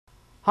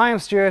Hi, I'm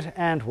Stuart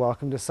and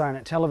welcome to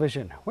SIRENNET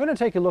Television. We're going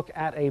to take a look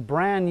at a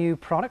brand new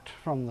product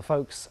from the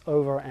folks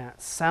over at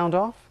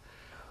SoundOff.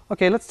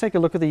 Okay, let's take a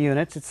look at the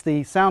unit. It's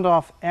the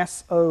SoundOff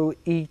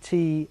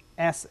SOET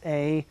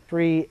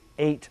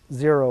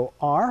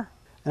SA380R.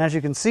 And as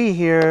you can see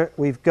here,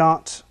 we've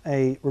got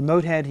a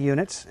remote head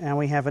unit and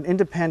we have an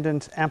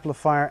independent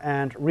amplifier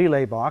and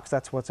relay box.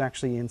 That's what's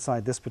actually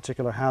inside this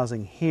particular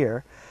housing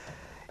here.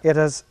 It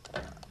has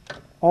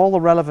all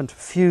the relevant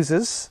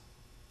fuses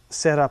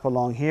set up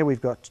along here.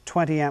 We've got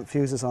 20 amp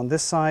fuses on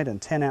this side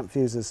and 10 amp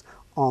fuses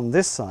on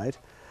this side.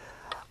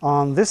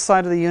 On this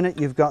side of the unit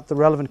you've got the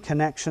relevant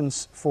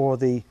connections for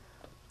the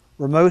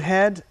remote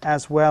head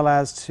as well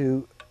as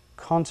to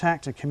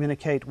contact and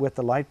communicate with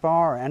the light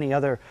bar or any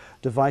other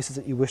devices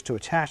that you wish to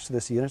attach to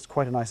this unit. It's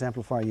quite a nice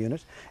amplifier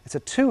unit. It's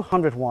a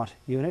 200 watt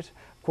unit.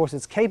 Of course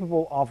it's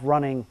capable of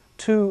running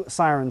 2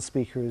 siren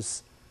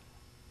speakers,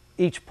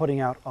 each putting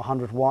out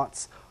 100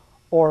 watts.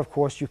 Or, of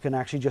course, you can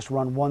actually just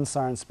run 1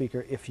 siren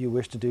speaker if you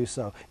wish to do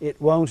so.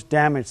 It won't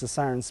damage the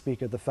siren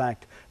speaker, the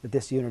fact that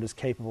this unit is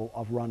capable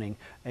of running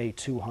a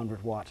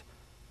 200 watt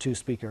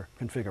 2-speaker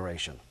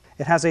configuration.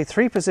 It has a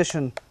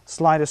 3-position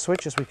slider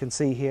switch, as we can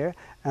see here,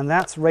 and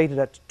that's rated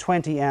at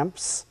 20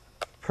 amps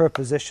per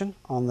position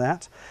on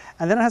that.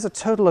 And then it has a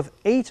total of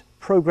 8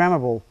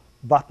 programmable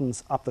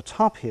buttons up the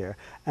top here,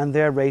 and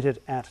they're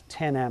rated at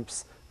 10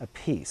 amps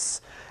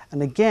apiece.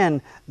 And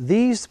again,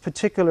 these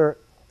particular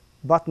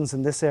buttons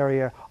in this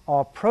area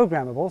are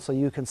programmable, so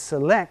you can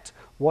select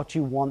what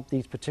you want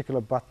these particular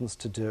buttons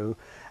to do.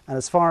 And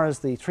as far as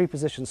the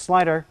 3-position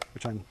slider,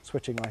 which I'm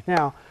switching right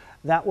now,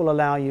 that will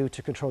allow you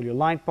to control your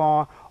light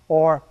bar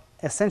or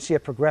essentially a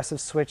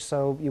progressive switch,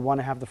 so you want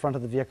to have the front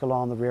of the vehicle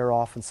on, the rear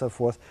off and so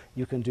forth.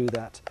 You can do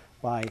that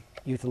by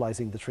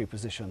utilizing the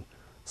 3-position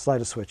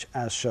slider switch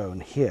as shown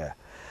here.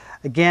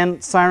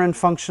 Again, siren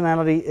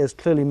functionality is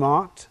clearly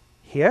marked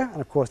here,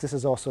 and of course this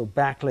is also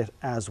backlit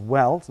as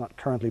well. It's not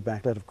currently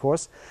backlit, of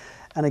course.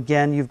 And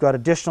again, you've got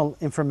additional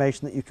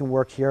information that you can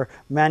work here.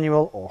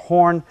 Manual or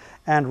horn,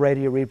 and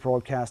radio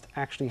rebroadcast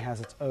actually has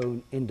its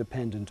own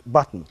independent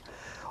button.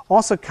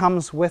 Also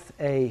comes with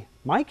a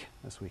mic,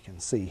 as we can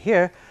see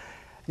here.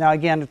 Now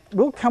again, it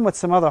will come with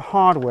some other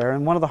hardware,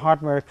 and one of the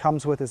hardware it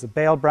comes with is a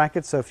bail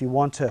bracket, so if you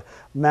want to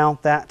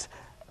mount that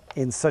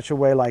in such a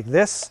way like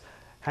this,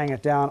 hang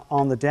it down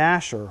on the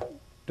dash, or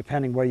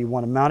depending where you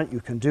want to mount it, you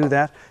can do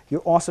that. You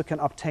also can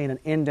obtain an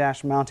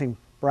in-dash mounting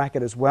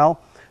bracket as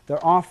well. There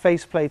are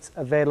faceplates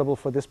available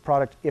for this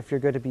product if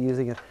you're going to be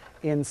using it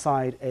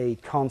inside a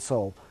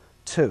console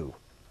too.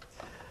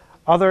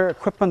 Other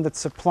equipment that's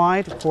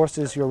supplied, of course,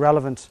 is your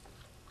relevant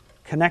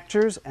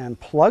connectors and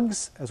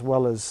plugs, as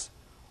well as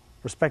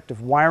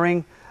respective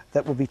wiring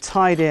that will be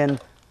tied in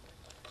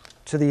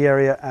to the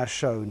area as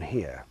shown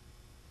here.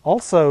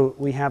 Also,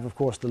 we have, of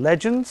course, the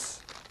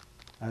legends,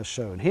 as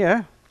shown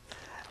here.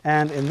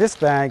 And in this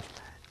bag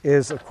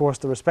is, of course,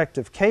 the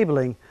respective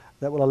cabling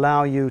that will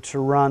allow you to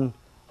run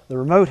the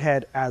remote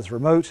head as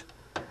remote.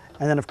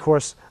 And then, of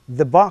course,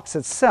 the box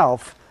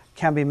itself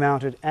can be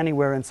mounted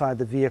anywhere inside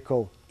the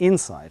vehicle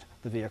that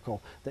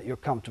you're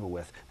comfortable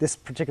with. This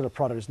particular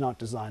product is not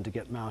designed to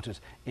get mounted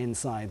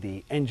inside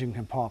the engine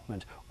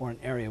compartment or an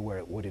area where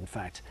it would, in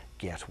fact,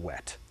 get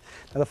wet.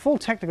 Now, the full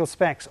technical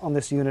specs on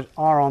this unit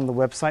are on the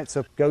website,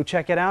 so go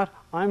check it out.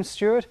 I'm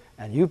Stuart,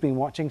 and you've been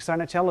watching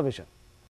SIRENNET Television.